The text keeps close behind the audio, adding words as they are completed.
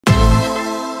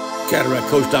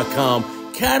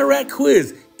CataractCoach.com. Cataract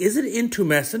Quiz. Is it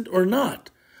intumescent or not?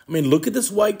 I mean, look at this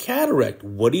white cataract.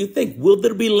 What do you think? Will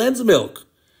there be lens milk?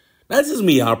 Now, this is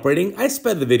me operating. I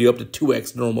sped the video up to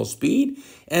 2x normal speed,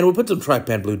 and we'll put some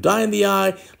trypan blue dye in the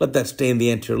eye, let that stay in the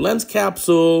anterior lens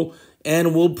capsule,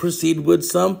 and we'll proceed with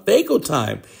some phaco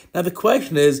time. Now, the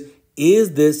question is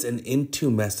this an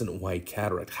intumescent white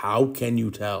cataract? How can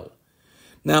you tell?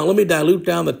 Now, let me dilute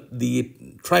down the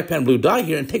trypan blue dye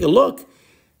here and take a look.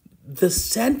 The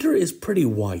center is pretty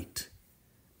white,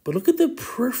 but look at the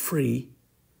periphery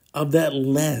of that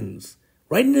lens,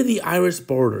 right into the iris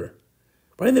border,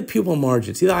 right in the pupil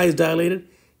margin. See the eye is dilated?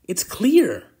 It's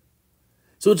clear.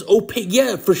 So it's opaque.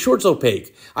 Yeah, for sure it's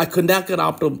opaque. I could not get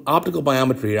optical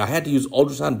biometry here. I had to use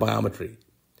ultrasound biometry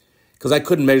because I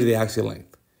couldn't measure the axial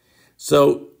length.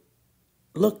 So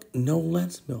look, no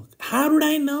lens milk. How did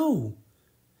I know?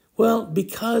 Well,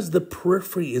 because the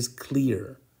periphery is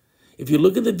clear. If you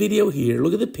look at the video here,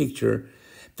 look at the picture,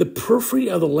 the periphery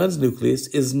of the lens nucleus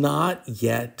is not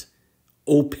yet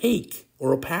opaque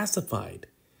or opacified.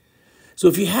 So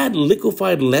if you had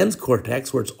liquefied lens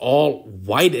cortex where it's all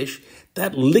whitish,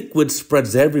 that liquid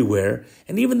spreads everywhere,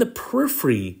 and even the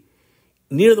periphery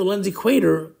near the lens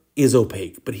equator is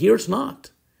opaque, but here it's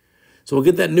not. So we'll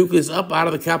get that nucleus up out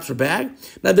of the capsular bag.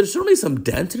 Now, there's certainly some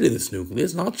density to this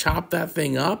nucleus, and I'll chop that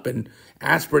thing up and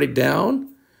aspirate it down.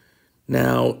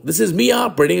 Now, this is me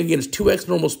operating against 2x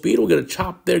normal speed. We'll get a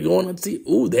chop there going. Let's see.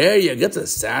 Ooh, there you go. That's a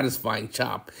satisfying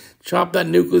chop. Chop that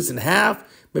nucleus in half.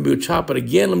 Maybe we'll chop it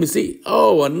again. Let me see.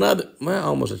 Oh, another. Well,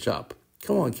 almost a chop.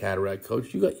 Come on, Cataract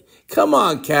Coach. Come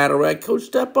on, Cataract Coach.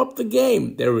 Step up the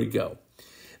game. There we go.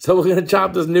 So we're going to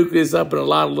chop this nucleus up in a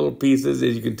lot of little pieces.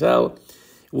 As you can tell,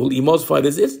 we'll emulsify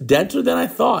this. It's denser than I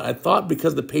thought. I thought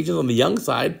because the patient's on the young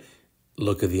side,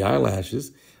 look at the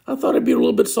eyelashes, I thought it'd be a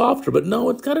little bit softer, but no,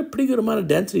 it's got a pretty good amount of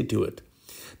density to it.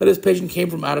 Now, this patient came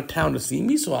from out of town to see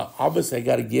me, so obviously I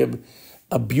got to give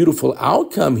a beautiful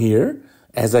outcome here,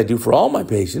 as I do for all my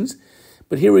patients.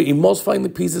 But here we're emulsifying the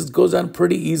pieces, goes down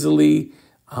pretty easily.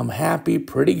 I'm happy,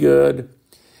 pretty good.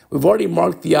 We've already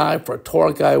marked the eye for a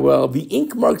toric IOL. The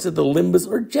ink marks at the limbus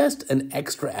are just an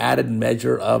extra added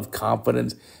measure of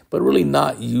confidence, but really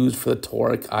not used for the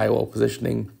toric IOL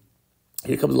positioning.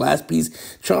 Here comes the last piece.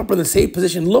 Chopper in the safe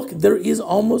position. Look, there is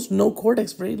almost no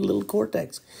cortex, very little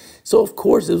cortex. So, of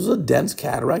course, it was a dense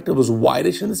cataract. It was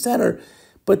whitish in the center,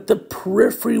 but the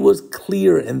periphery was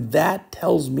clear, and that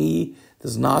tells me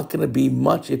there's not going to be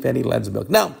much, if any, lens milk.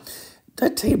 Now,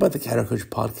 did I tell you about the Cataract Coach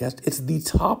podcast? It's the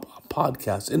top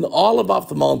podcast in all of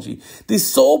ophthalmology. The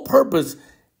sole purpose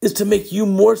is to make you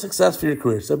more successful in your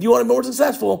career. So if you want to be more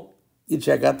successful, you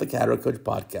check out the Cataract Coach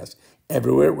podcast.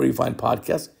 Everywhere where you find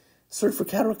podcasts, search for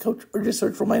Cataract Coach or just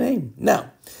search for my name.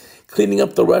 Now, cleaning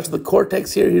up the rest of the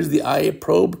cortex here. Here's the eye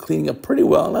probe, cleaning up pretty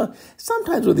well. Now,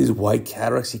 sometimes with these white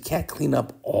cataracts, you can't clean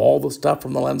up all the stuff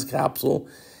from the lens capsule.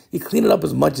 You clean it up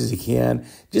as much as you can,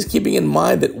 just keeping in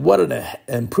mind that what an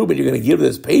improvement you're going to give to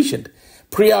this patient.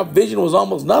 Pre-op vision was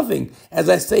almost nothing. As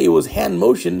I say, it was hand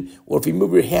motion, or if you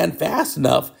move your hand fast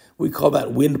enough, we call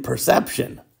that wind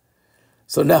perception.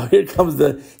 So now here comes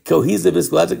the cohesive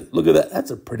viscoelastic. Look at that.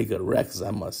 That's a pretty good Rex,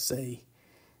 I must say.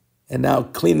 And now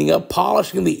cleaning up,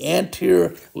 polishing the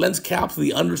anterior lens capsule,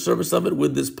 the undersurface of it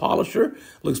with this polisher.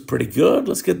 Looks pretty good.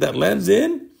 Let's get that lens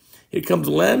in. Here comes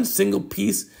the lens, single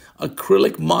piece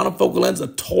acrylic monofocal lens, a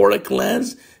toric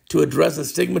lens to address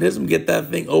astigmatism. Get that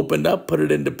thing opened up, put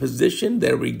it into position.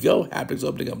 There we go. Haptic's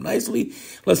opening up nicely.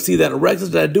 Let's see that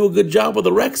Rexus. Did I do a good job with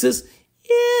the Rexus?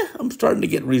 Yeah, I'm starting to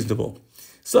get reasonable.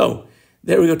 So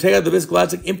there we go. Take out the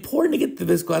viscoelastic. Important to get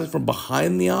the viscoelastic from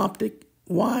behind the optic.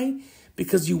 Why?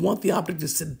 Because you want the optic to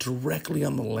sit directly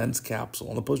on the lens capsule,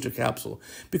 on the posterior capsule,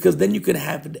 because then you can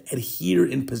have it adhere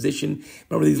in position.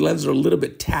 Remember, these lenses are a little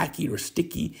bit tacky or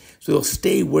sticky, so they'll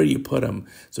stay where you put them.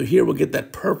 So here we'll get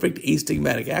that perfect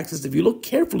astigmatic axis. If you look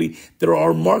carefully, there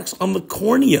are marks on the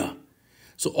cornea.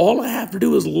 So all I have to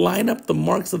do is line up the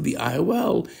marks of the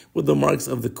IOL with the marks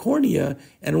of the cornea,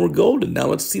 and we're golden. Now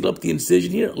let's seal up the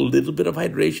incision here, a little bit of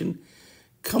hydration.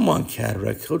 Come on,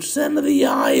 Cataract Coach, center the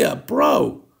eye up,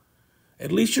 bro.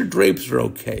 At least your drapes are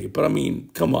okay. But I mean,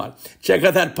 come on. Check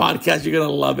out that podcast. You're going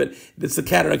to love it. It's the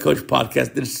Cataract Coach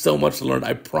podcast. There's so much to learn.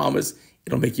 I promise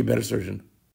it'll make you a better surgeon.